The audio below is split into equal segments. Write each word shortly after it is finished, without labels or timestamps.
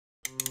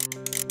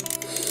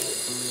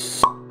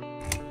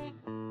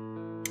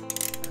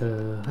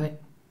Hi,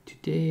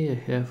 today I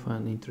have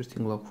an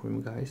interesting lock for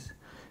you guys.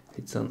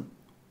 It's an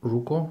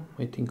Ruko,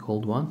 I think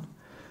old one.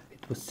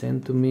 It was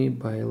sent to me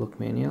by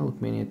Lockmania.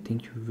 Lockmania,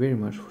 thank you very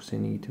much for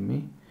sending it to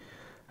me.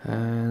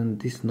 And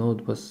this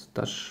note was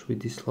attached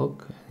with this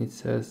lock, and it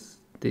says,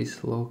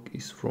 "This lock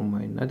is from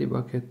my nutty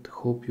bucket,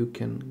 hope you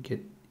can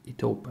get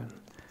it open."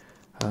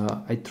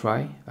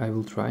 I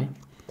will try.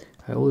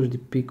 I already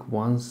picked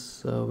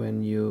once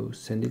when you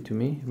sent it to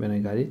me, when I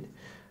got it.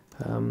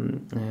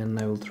 And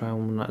I will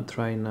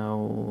try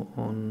now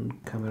on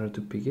camera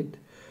to pick it.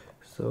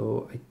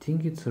 So I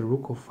think it's a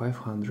Ruko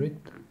 500.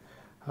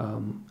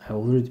 I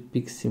already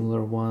picked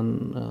similar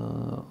one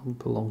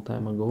a long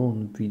time ago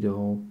on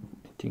video,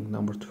 I think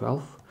number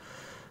 12.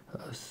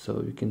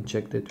 So you can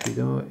check that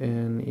video,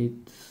 and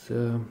it's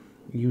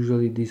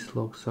usually these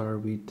locks are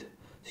with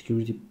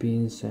security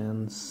pins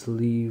and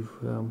sleeve,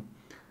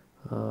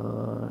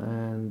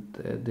 and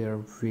they are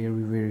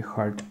very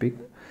hard to pick,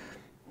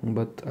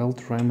 but I'll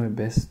try my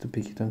best to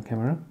pick it on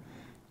camera.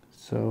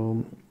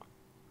 So,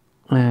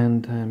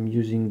 and I'm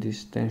using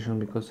this tension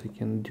because I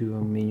can do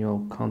a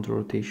manual counter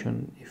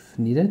rotation if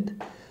needed,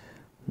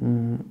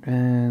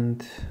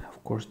 and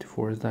of course the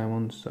forest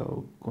diamond,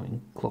 so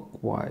going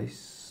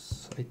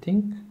clockwise. I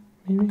think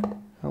maybe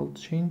I'll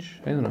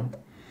change, I don't know,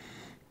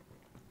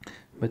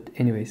 but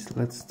anyways,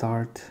 let's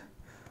start.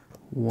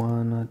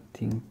 1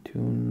 nothing, 2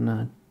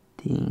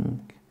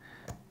 nothing,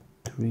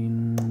 3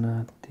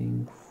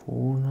 nothing,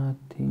 4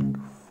 nothing,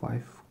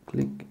 5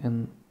 click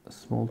and a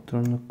small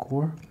turn of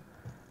core.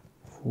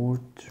 4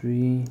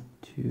 3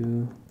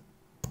 2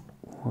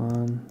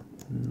 1,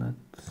 not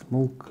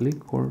small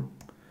click, or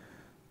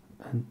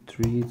and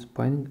 3 it's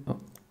binding. Oh,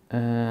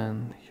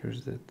 and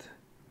here's that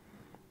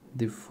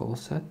default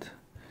set.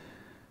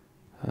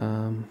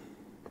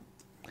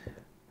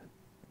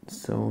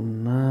 So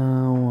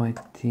now I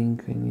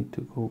think I need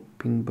to go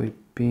pin by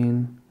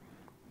pin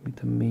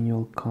with a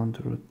manual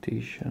counter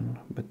rotation,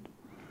 but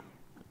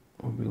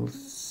we'll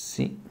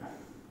see.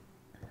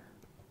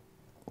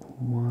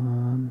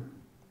 One,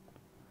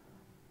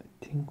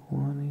 I think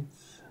one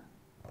is,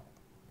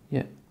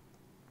 yeah,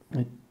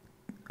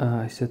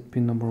 I set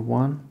pin number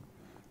 1,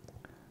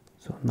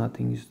 so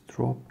nothing is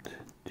dropped.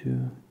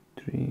 2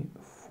 3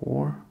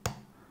 4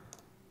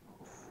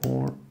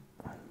 4,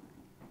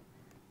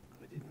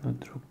 I did not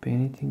drop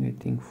anything. I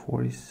think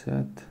 4 is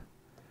set.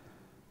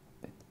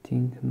 I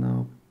think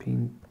now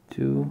pin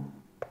 2,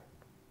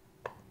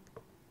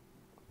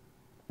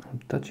 I'm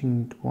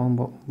touching it one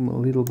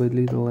little by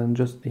little, and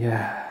just,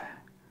 yeah,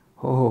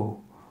 oh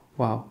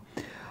wow,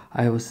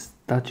 I was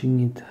touching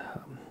it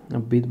a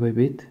bit by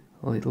bit,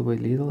 a little by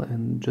little,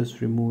 and just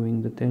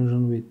removing the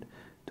tension with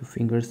 2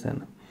 fingers,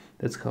 and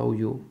that's how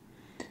you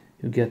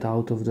get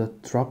out of the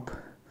trap.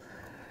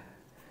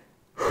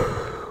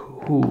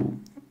 Ooh,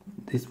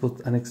 this was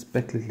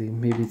unexpectedly,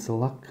 maybe it's a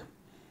luck,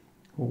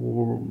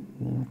 or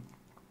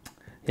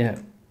yeah,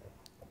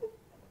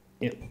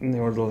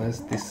 nevertheless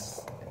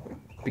this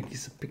pick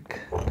is a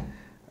pick,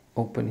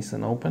 open is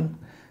an open.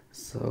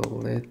 So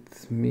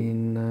let me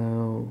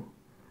now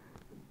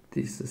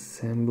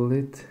disassemble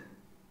it,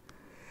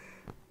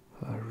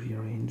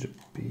 rearrange a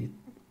bit.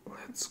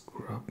 Let's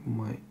grab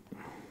my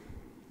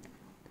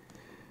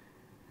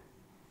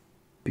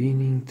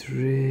pinning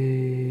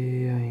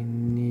tray. I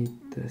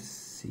need a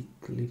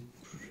C-clip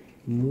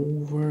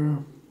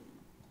remover.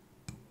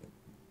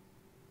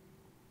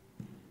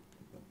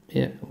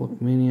 Yeah,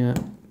 Lockmania,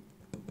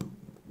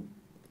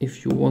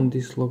 if you want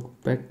this lock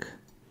back,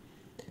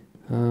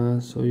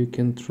 so you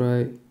can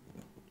try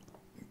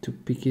to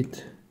pick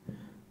it.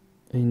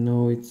 I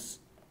know you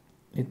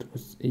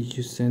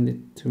send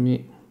it to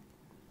me.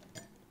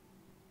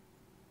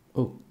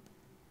 Oh,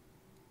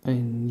 I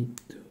need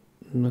to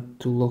not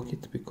to lock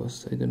it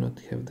because I do not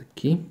have the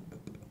key.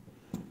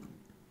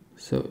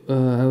 So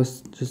I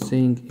was just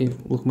saying,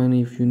 if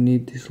Lockmania, if you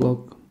need this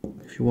lock,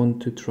 if you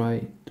want to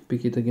try to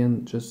pick it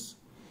again, just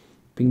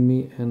ping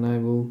me and I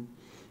will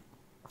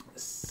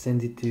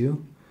send it to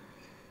you.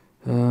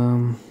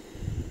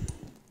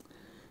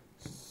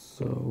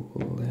 So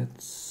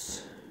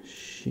let's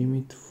shim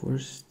it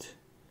first.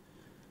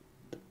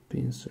 The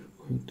pins are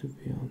going to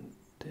be on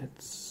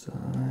that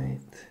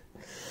side.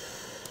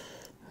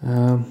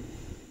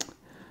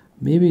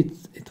 Maybe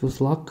it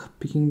was luck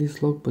picking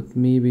this lock, but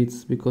maybe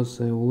it's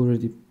because I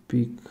already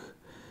picked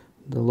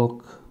the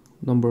lock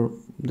number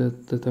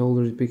that I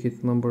already picked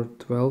it, number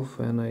 12,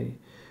 and I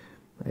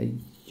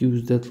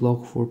used that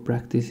lock for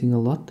practicing a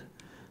lot,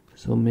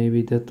 so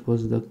maybe that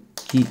was the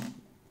key.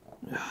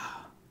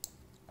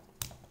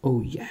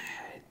 Oh yeah,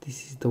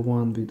 this is the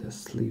one with the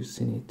sleeves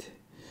in it.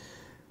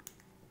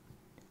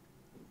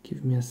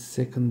 Give me a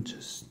second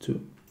just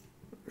to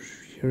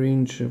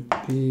rearrange a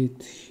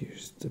bit.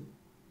 Here's the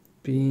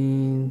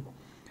pin,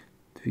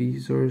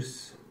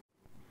 tweezers,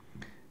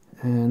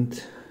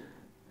 and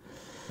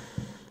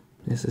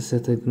as I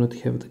said, I do not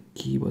have the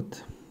key,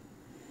 but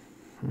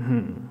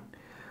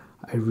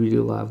I really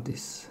love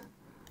this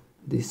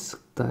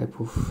type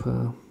of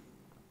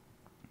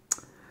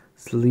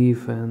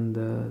sleeve, and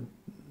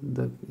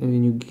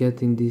when you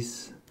get in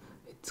this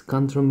It's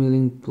counter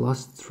milling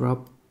plus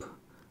trap,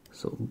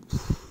 so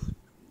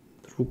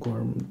Ruko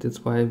arm.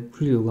 That's why I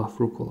really love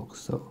Ruko locks.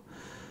 So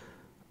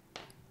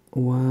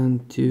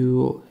 1,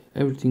 2,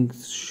 everything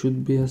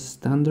should be as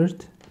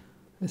standard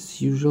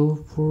as usual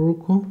for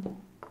Ruko.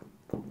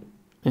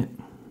 Yeah.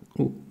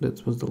 Oh,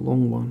 that was the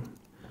long one.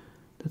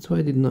 That's why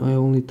I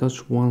only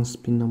touched one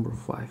spin number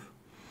 5.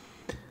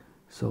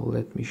 So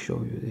let me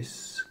show you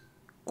this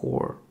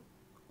core.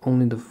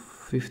 Only the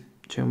 5th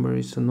chamber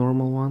is a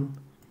normal one.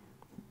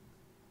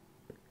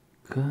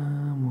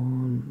 Come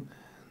on.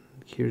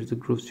 And here's the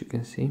grooves you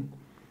can see.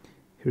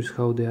 Here's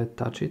how they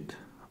attach it.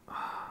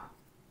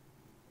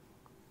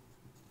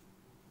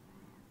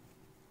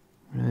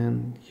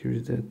 And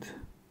here's that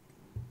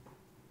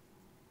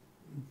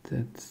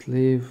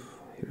sleeve.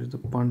 Here's the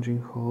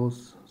punching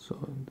holes. So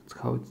that's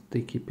how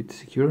they keep it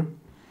secure.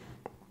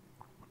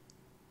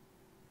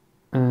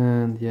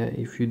 And yeah,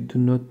 if you do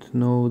not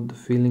know the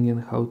feeling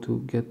and how to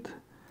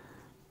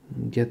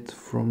get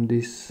from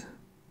this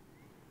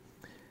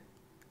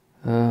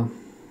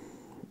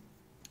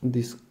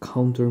this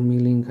counter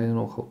milling, I don't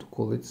know how to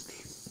call it,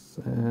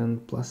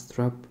 and plus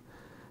trap,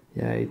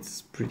 yeah,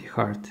 it's pretty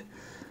hard.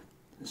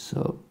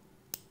 So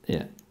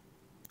yeah,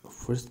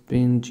 first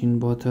pin, gin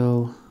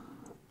bottle.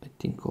 I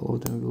think all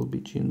of them will be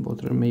gin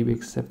bottle, maybe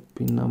except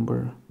pin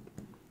number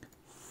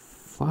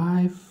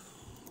 5,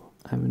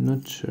 I'm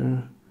not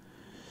sure.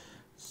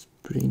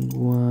 Spring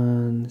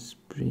 1,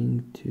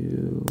 spring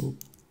 2,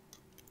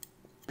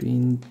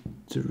 pin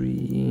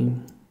 3.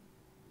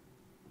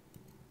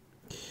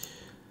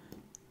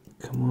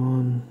 Come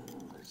on,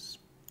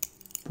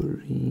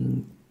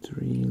 spring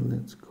 3.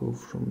 Let's go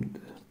from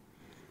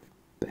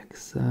the back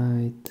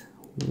side.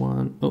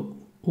 1.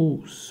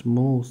 Oh,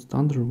 small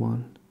standard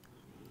one.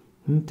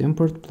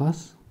 Tempered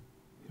plus.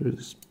 Here's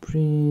the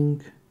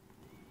spring,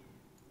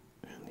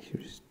 and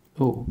here's,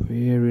 oh,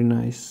 very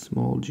nice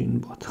small gin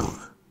bottle.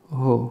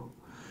 Oh,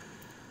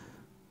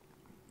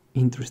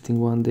 interesting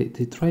one. They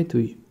try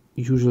to,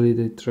 usually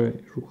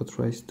Ruko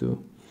tries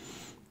to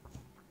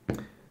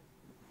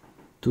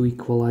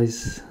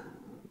equalize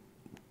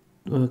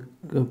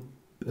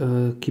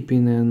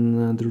keeping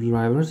and the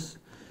drivers.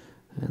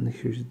 And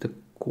here's the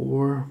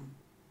core.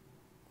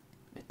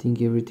 I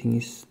think everything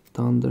is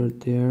standard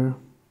there.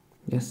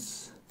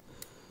 Yes.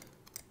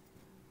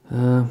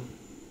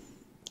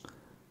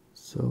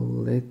 So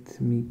let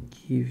me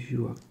give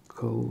you a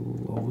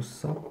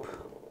close-up.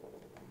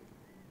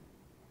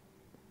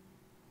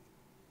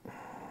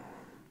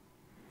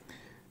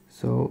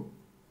 So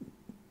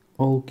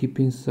all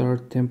keepings are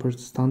tempered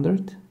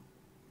standard.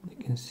 You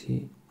can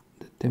see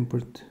the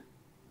tempered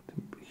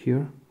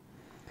here.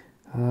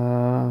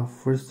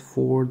 First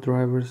 4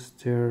 drivers,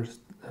 there's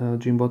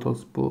gin bottle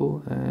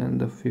spool, and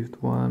the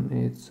 5th one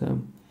is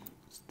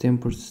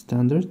tempered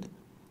standard,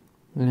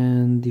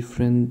 and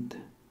different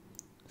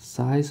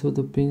size of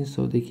the pins,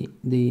 so they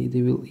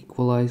will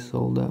equalize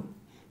all the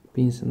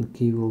pins and the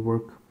key will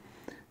work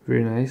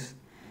very nice.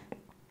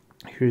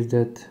 Here's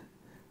that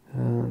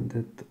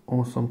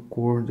awesome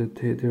core that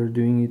they're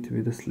doing it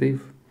with the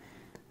sleeve.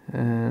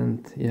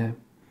 And yeah,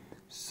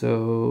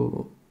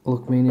 so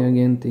Lockmania,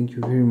 again, thank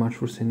you very much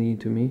for sending it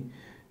to me.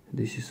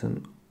 This is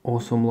an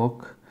awesome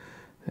lock.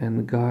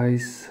 And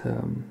guys,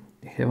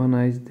 have a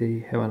nice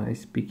day, have a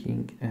nice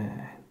picking,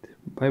 and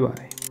bye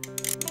bye.